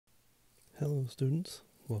Hello students,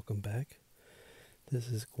 welcome back. This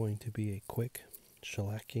is going to be a quick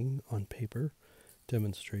shellacking on paper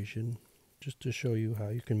demonstration just to show you how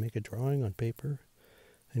you can make a drawing on paper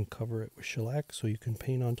and cover it with shellac so you can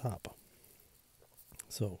paint on top.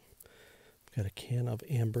 So I've got a can of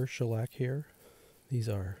amber shellac here. These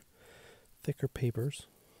are thicker papers.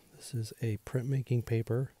 This is a printmaking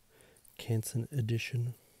paper, Canson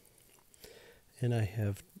Edition, and I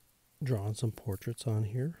have drawn some portraits on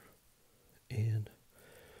here. And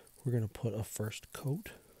we're going to put a first coat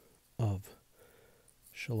of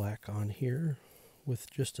shellac on here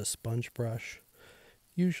with just a sponge brush.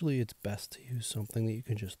 Usually it's best to use something that you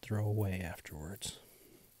can just throw away afterwards.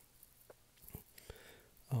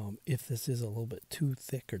 If this is a little bit too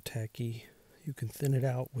thick or tacky, you can thin it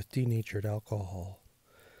out with denatured alcohol.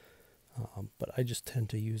 But I just tend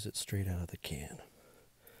to use it straight out of the can.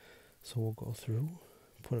 So we'll go through,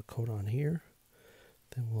 put a coat on here,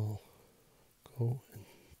 then we'll go and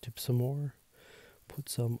dip some more, put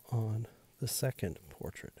some on the second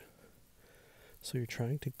portrait. So you're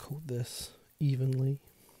trying to coat this evenly,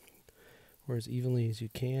 or as evenly as you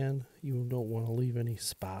can. You don't want to leave any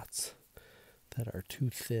spots that are too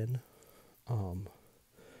thin. And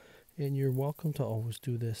you're welcome to always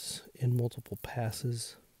do this in multiple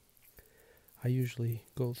passes. I usually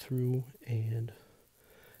go through and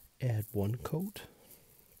add one coat,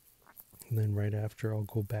 and then right after I'll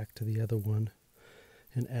go back to the other one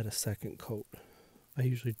and add a second coat. I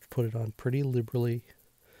usually put it on pretty liberally,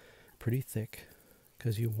 pretty thick,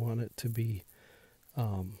 because you want it to be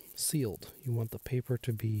sealed. You want the paper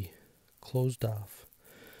to be closed off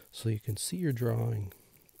so you can see your drawing,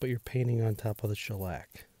 but you're painting on top of the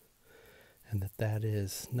shellac, and that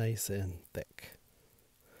is nice and thick.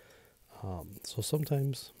 So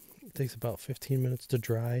sometimes it takes about 15 minutes to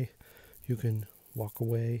dry. You can walk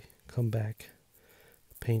away, come back,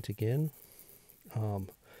 paint again.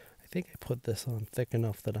 I think I put this on thick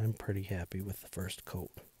enough that I'm pretty happy with the first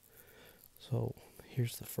coat. So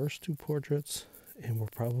here's the first two portraits, and we're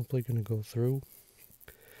probably going to go through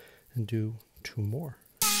and do two more.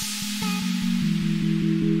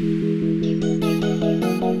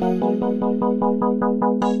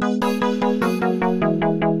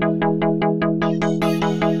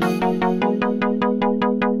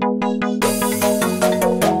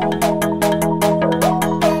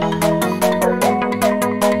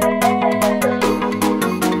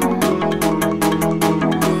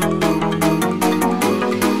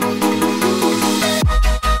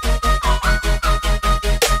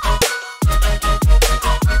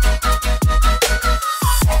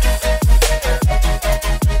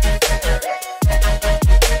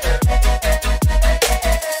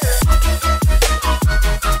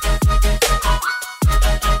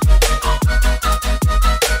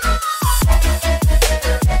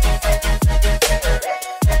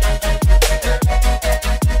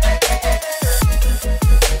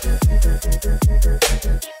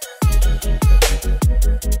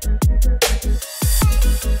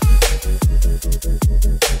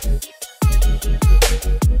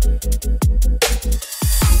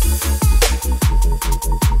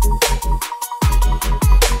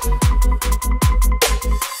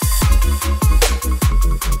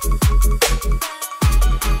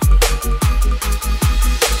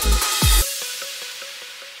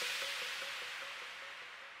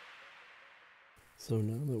 So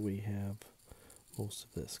now that we have most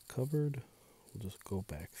of this covered, we'll just go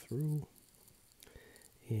back through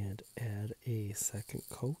and add a second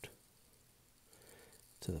coat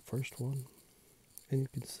to the first one. And you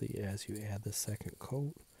can see as you add the second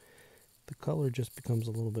coat, the color just becomes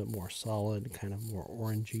a little bit more solid, kind of more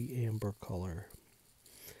orangey amber color.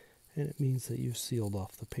 And it means that you've sealed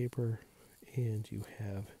off the paper and you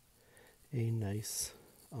have a nice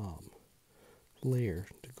layer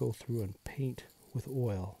to go through and paint with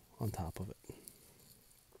oil on top of it.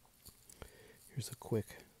 Here's a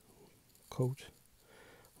quick coat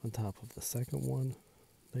on top of the second one.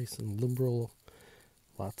 Nice and liberal,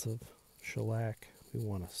 lots of shellac. We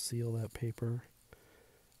want to seal that paper,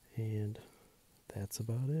 and that's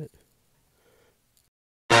about it.